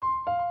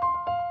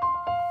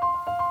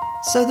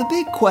So the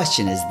big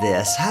question is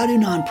this: how do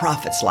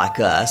nonprofits like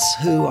us,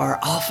 who are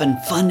often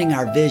funding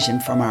our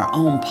vision from our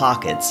own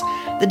pockets,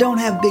 that don't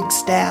have big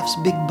staffs,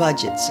 big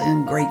budgets,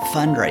 and great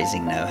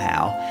fundraising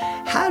know-how,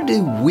 how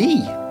do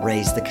we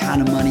raise the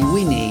kind of money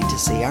we need to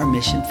see our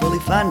mission fully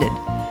funded?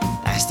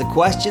 That's the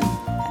question,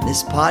 and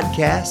this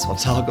podcast will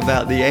talk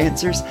about the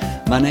answers.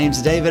 My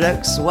name's David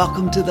Oakes.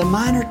 Welcome to the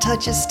Minor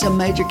Touches to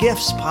Major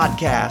Gifts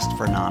podcast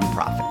for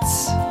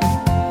nonprofits.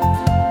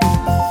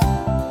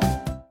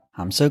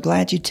 I'm so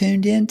glad you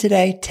tuned in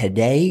today.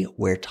 Today,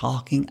 we're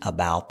talking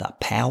about the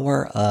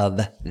power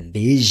of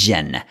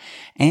vision.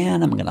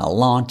 And I'm going to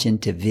launch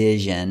into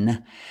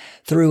vision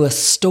through a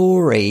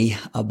story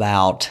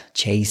about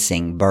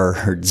chasing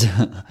birds.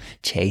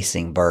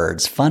 Chasing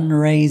birds,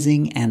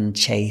 fundraising and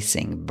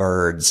chasing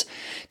birds.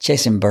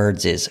 Chasing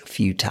birds is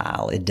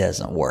futile. It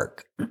doesn't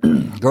work.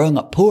 Growing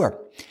up poor,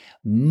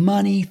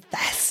 money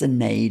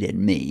fascinated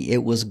me.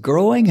 It was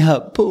growing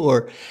up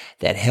poor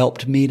that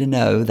helped me to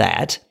know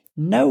that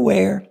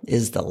nowhere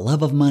is the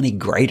love of money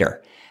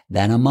greater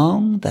than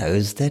among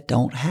those that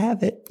don't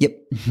have it. Yep.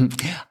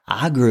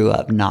 I grew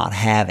up not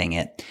having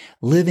it,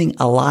 living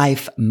a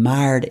life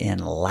mired in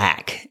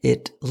lack.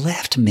 It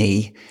left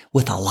me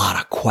with a lot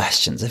of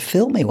questions. It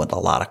filled me with a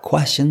lot of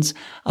questions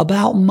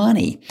about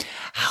money.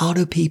 How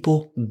do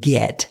people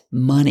get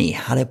money?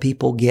 How do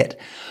people get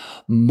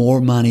more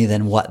money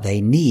than what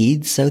they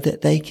need so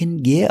that they can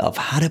give?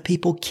 How do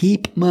people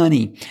keep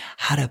money?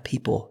 How do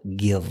people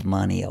give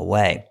money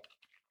away?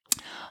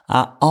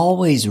 I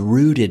always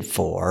rooted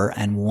for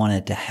and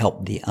wanted to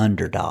help the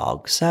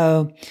underdog.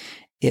 So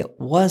it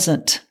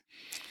wasn't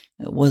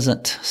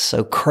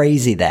so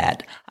crazy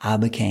that I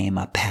became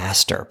a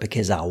pastor,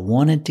 because I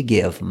wanted to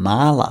give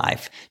my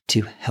life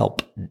to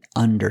help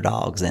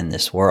underdogs in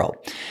this world.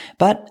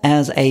 But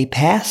as a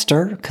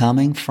pastor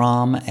coming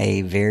from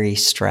a very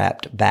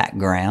strapped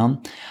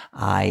background,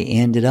 I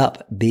ended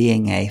up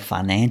being a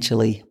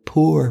financially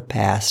poor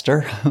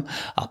pastor,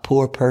 a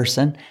poor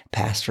person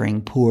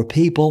pastoring poor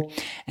people.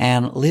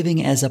 And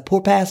living as a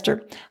poor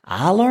pastor,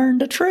 I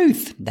learned the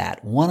truth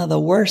that one of the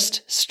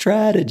worst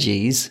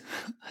strategies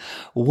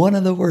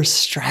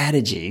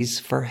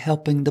for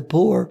helping the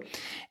poor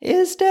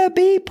is to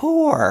be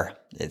poor.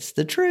 It's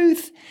the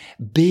truth.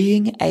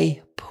 Being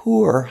a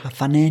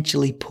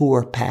financially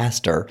poor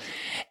pastor,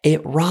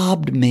 it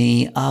robbed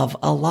me of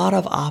a lot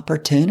of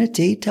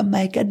opportunity to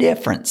make a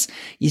difference.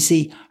 You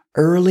see,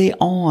 early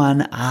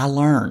on, I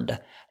learned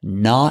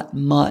not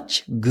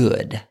much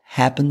good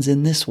happens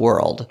in this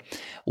world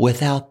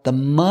without the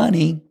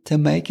money to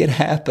make it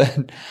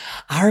happen.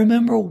 I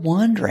remember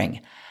wondering,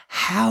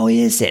 how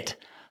is it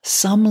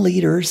some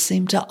leaders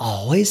seem to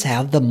always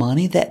have the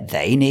money that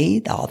they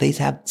need?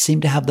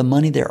 Seem to have the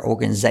money their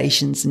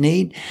organizations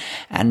need.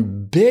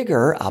 And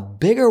a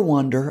bigger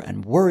wonder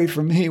and worry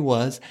for me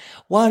was,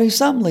 why do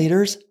some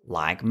leaders,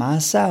 like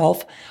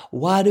myself,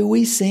 why do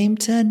we seem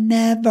to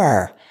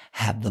never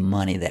have the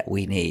money that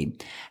we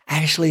need?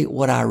 Actually,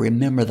 what I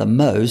remember the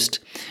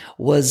most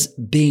was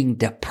being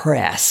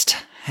depressed.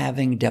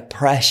 Having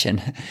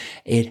depression.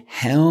 It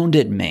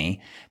hounded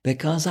me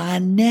because I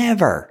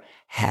never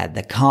had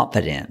the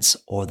confidence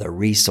or the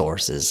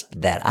resources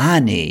that I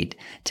need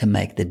to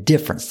make the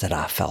difference that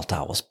I felt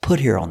I was put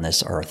here on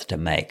this earth to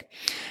make.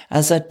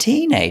 As a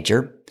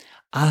teenager,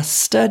 I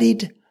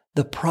studied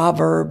the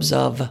Proverbs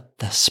of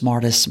the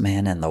smartest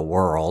man in the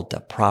world, the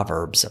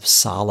Proverbs of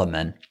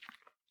Solomon.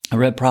 I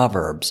read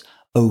Proverbs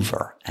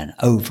over and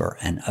over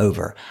and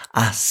over.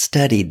 I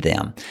studied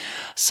them.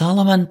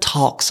 Solomon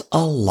talks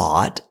a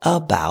lot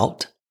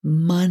about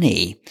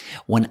money.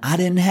 When I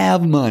didn't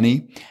have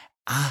money,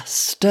 I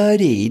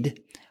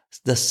studied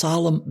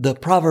the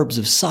Proverbs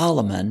of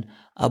Solomon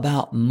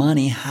about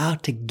money, how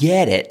to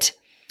get it,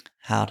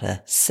 how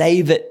to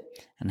save it,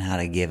 and how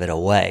to give it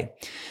away.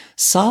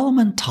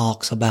 Solomon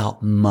talks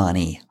about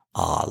money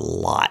a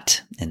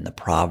lot in the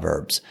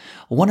Proverbs.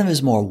 One of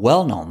his more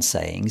well-known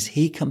sayings,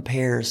 he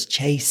compares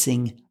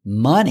chasing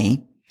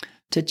money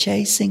to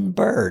chasing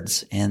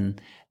birds. In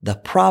the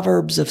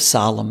Proverbs of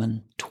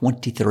Solomon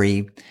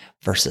 23,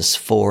 verses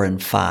 4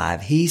 and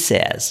 5, he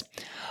says,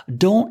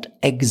 "Don't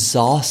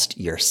exhaust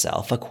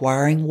yourself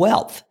acquiring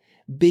wealth.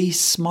 Be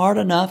smart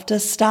enough to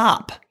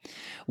stop.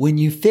 When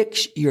you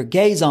fix your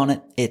gaze on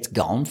it, it's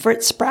gone, for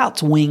it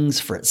sprouts wings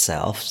for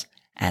itself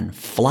and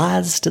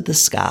flies to the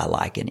sky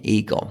like an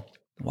eagle."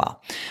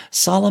 Wow.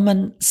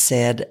 Solomon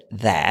said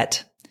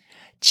that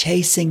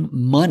chasing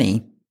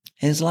money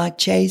is like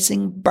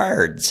chasing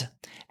birds.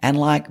 And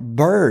like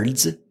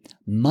birds,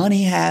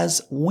 money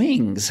has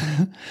wings.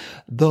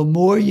 The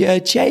more you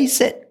chase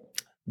it,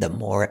 the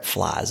more it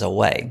flies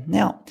away.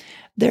 Now,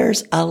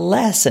 there's a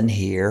lesson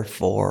here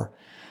for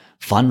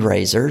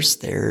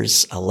fundraisers.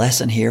 There's a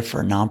lesson here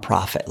for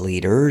nonprofit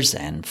leaders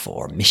and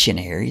for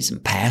missionaries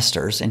and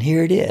pastors. And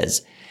here it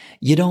is.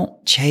 You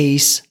don't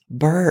chase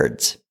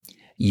birds.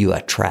 You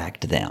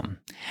attract them.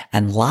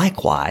 And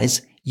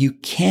likewise, you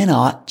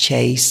cannot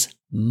chase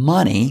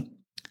money.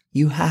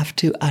 You have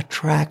to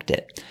attract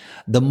it.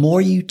 The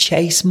more you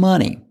chase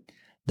money,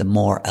 the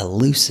more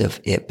elusive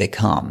it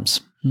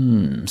becomes.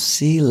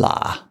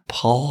 Selah.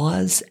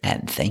 Pause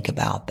and think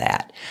about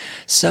that.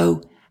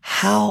 So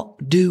how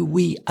do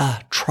we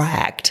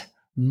attract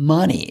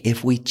money?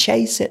 If we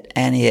chase it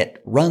and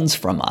it runs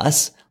from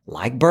us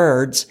like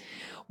birds,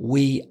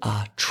 we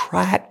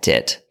attract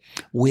it.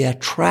 We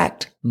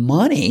attract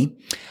money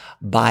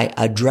by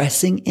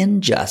addressing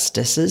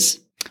injustices,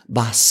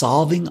 by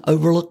solving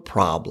overlooked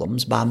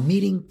problems, by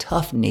meeting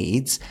tough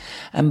needs,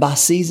 and by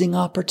seizing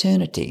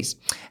opportunities.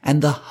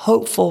 And the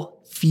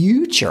hopeful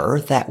future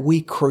that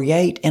we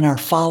create in our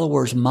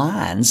followers'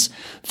 minds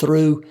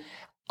through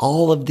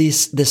all of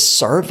this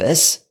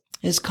service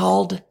is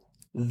called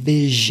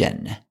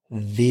vision.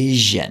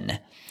 Vision.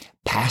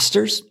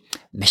 Pastors,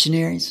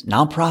 missionaries,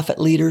 nonprofit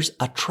leaders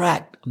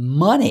attract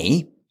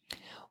money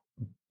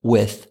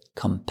with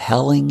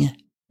compelling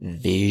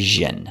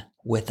vision.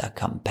 With a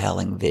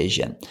compelling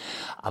vision.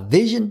 A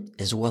vision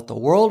is what the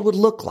world would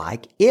look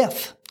like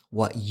if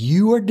what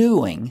you are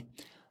doing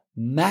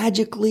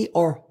magically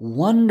or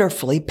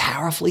wonderfully,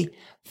 powerfully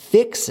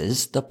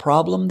fixes the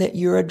problem that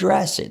you're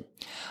addressing.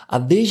 A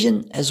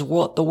vision is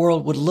what the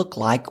world would look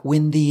like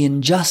when the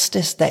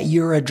injustice that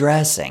you're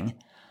addressing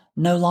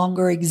no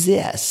longer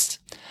exists.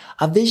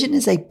 A vision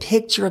is a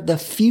picture of the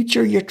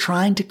future you're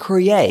trying to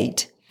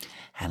create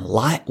and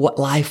what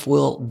life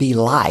will be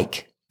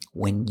like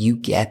when you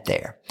get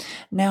there.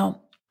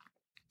 Now,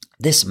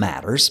 this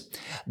matters.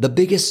 The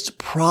biggest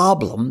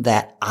problem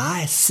that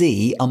I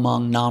see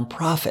among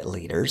nonprofit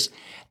leaders,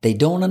 they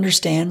don't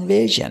understand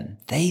vision.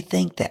 They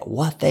think that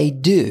what they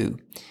do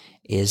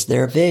is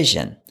their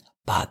vision,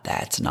 but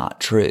that's not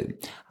true.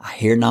 I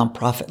hear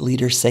nonprofit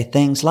leaders say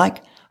things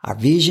like, our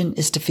vision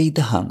is to feed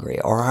the hungry,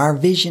 or our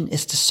vision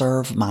is to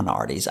serve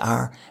minorities.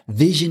 Our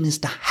vision is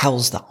to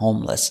house the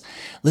homeless.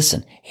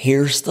 Listen,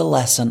 here's the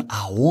lesson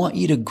I want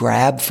you to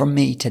grab from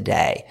me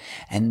today,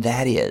 and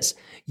that is,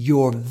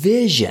 your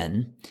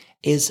vision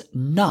is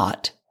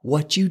not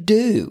what you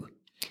do.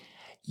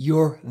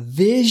 Your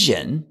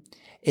vision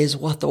is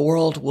what the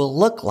world will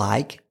look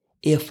like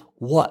if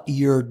what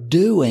you're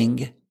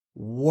doing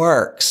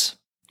works.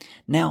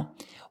 Now,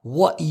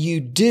 what you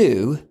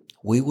do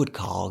we would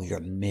call your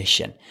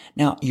mission.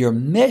 Now, your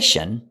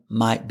mission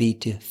might be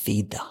to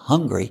feed the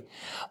hungry,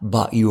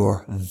 but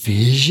your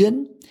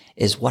vision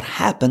is what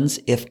happens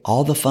if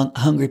all the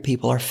hungry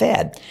people are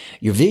fed.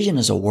 Your vision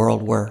is a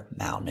world where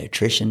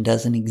malnutrition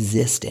doesn't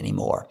exist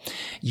anymore.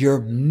 Your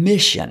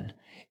mission,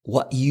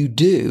 what you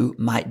do,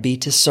 might be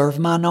to serve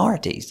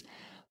minorities,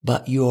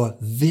 but your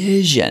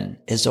vision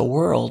is a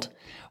world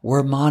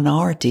where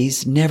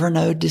minorities never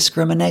know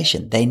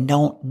discrimination. They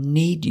don't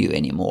need you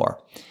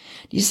anymore.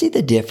 Do you see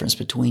the difference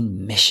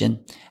between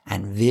mission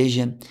and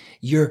vision?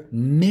 Your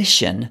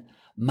mission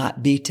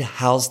might be to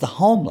house the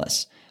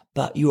homeless,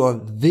 but your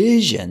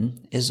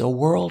vision is a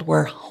world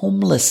where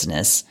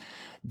homelessness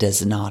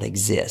does not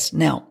exist.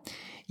 Now,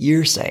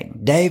 you're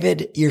saying,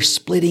 David, you're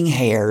splitting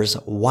hairs.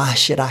 Why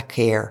should I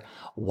care?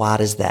 Why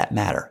does that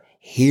matter?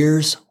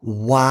 Here's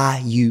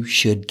why you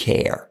should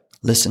care.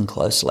 Listen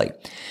closely.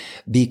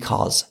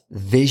 Because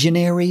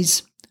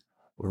visionaries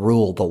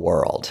rule the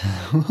world.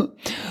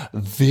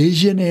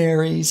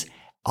 Visionaries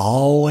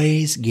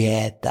always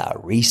get the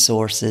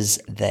resources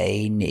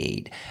they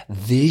need.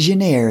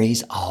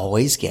 Visionaries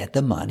always get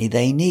the money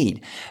they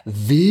need.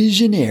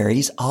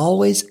 Visionaries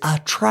always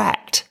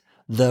attract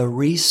the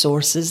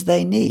resources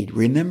they need.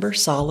 Remember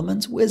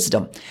Solomon's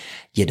wisdom.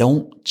 You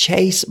don't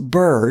chase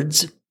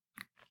birds,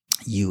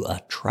 you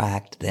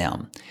attract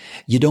them.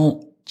 You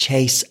don't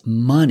chase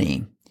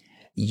money,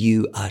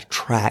 you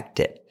attract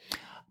it.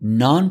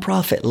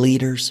 Nonprofit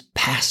leaders,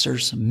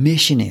 pastors,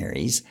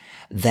 missionaries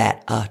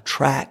that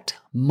attract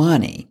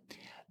money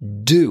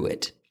do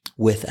it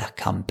with a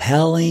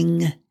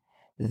compelling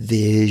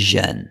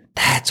vision.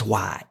 That's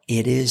why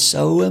it is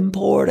so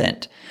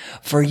important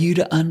for you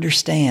to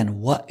understand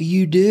what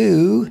you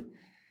do.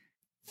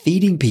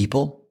 Feeding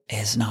people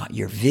is not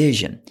your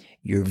vision.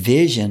 Your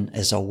vision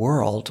is a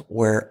world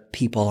where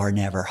people are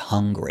never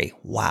hungry.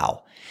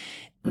 Wow.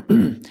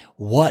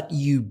 What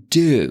you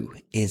do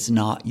is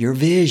not your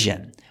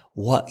vision.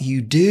 What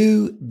you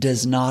do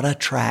does not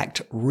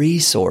attract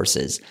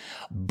resources,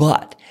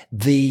 but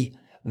the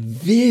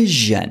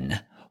vision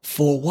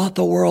for what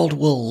the world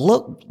will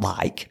look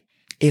like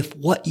if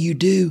what you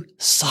do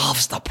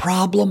solves the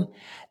problem,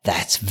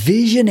 that's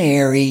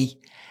visionary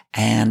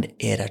and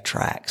it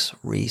attracts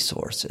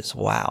resources.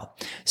 Wow.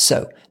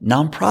 So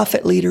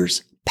nonprofit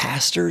leaders,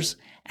 pastors,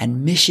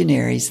 and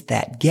missionaries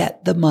that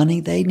get the money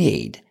they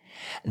need,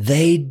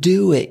 they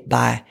do it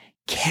by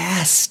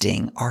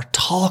casting or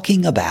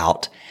talking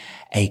about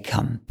a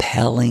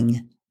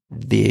compelling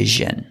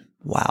vision.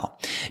 Wow.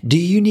 Do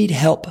you need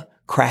help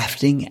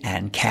crafting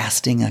and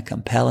casting a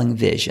compelling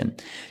vision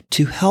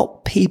to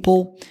help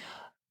people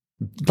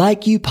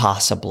like you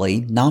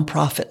possibly,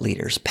 nonprofit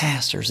leaders,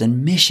 pastors,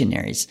 and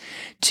missionaries,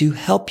 to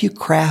help you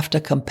craft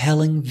a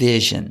compelling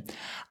vision?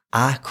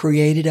 I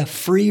created a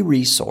free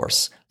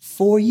resource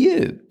for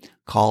you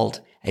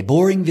called A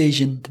Boring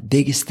Vision, the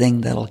biggest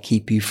thing that'll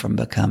keep you from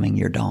becoming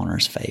your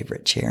donor's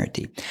favorite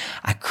charity.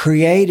 I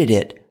created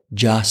it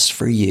just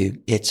for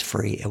you. It's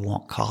free. It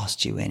won't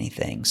cost you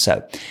anything.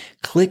 So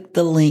click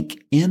the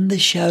link in the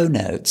show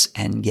notes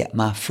and get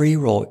my free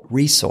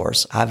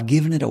resource. I've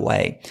given it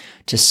away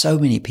to so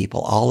many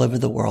people all over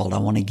the world. I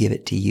want to give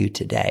it to you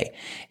today.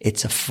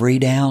 It's a free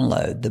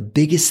download. The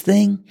biggest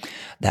thing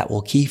that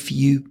will keep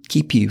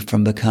you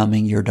from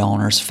becoming your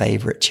donor's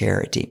favorite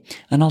charity.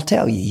 And I'll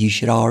tell you, you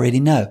should already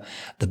know,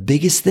 the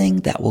biggest thing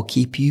that will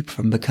keep you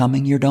from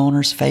becoming your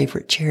donor's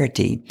favorite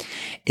charity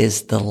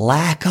is the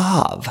lack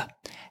of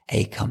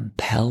a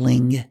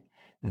compelling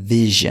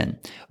vision.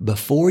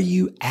 Before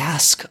you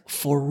ask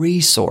for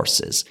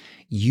resources,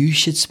 you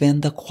should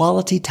spend the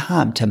quality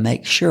time to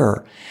make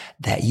sure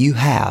that you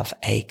have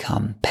a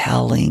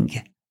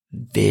compelling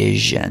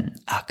vision,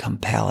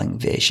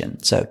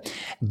 So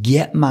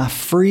get my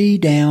free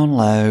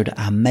download.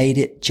 I made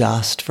it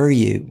just for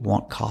you.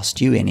 Won't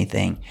cost you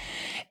anything.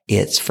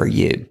 It's for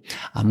you.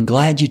 I'm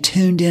glad you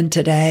tuned in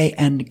today,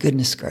 and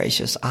goodness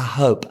gracious,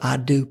 I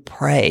do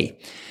pray,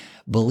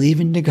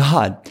 believing to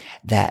God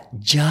that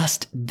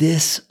just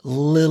this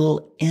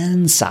little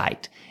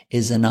insight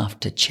is enough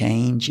to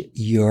change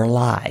your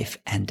life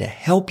and to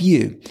help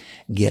you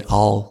get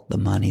all the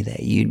money that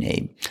you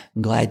need.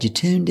 I'm glad you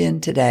tuned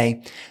in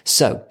today.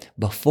 So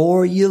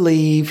before you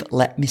leave,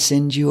 let me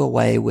send you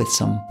away with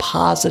some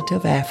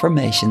positive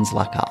affirmations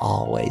like I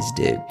always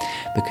do,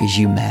 because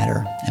you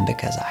matter and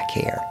because I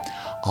care.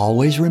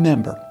 Always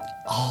remember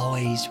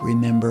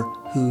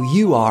who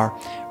you are.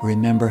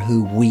 Remember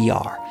who we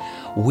are.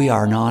 We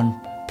are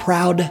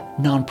proud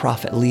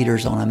nonprofit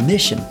leaders on a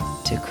mission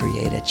to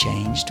create a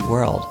changed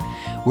world.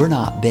 We're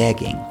not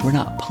begging. We're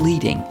not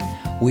pleading.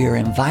 We are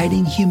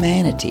inviting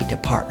humanity to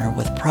partner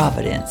with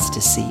Providence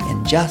to see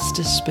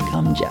injustice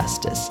become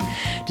justice,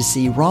 to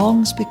see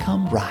wrongs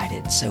become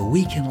righted, so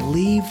we can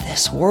leave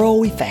this world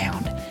we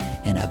found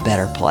in a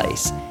better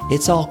place.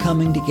 It's all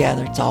coming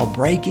together. It's all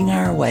breaking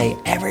our way.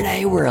 Every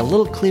day we're a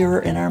little clearer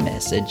in our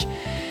message.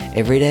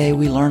 Every day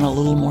we learn a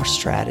little more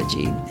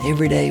strategy.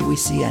 Every day we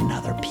see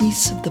another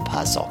piece of the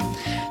puzzle.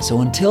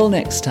 So until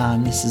next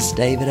time, this is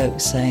David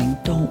Oakes saying,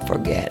 don't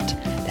forget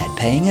that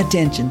paying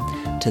attention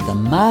to the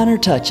minor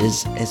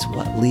touches is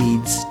what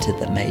leads to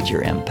the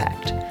major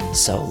impact.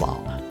 So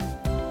long.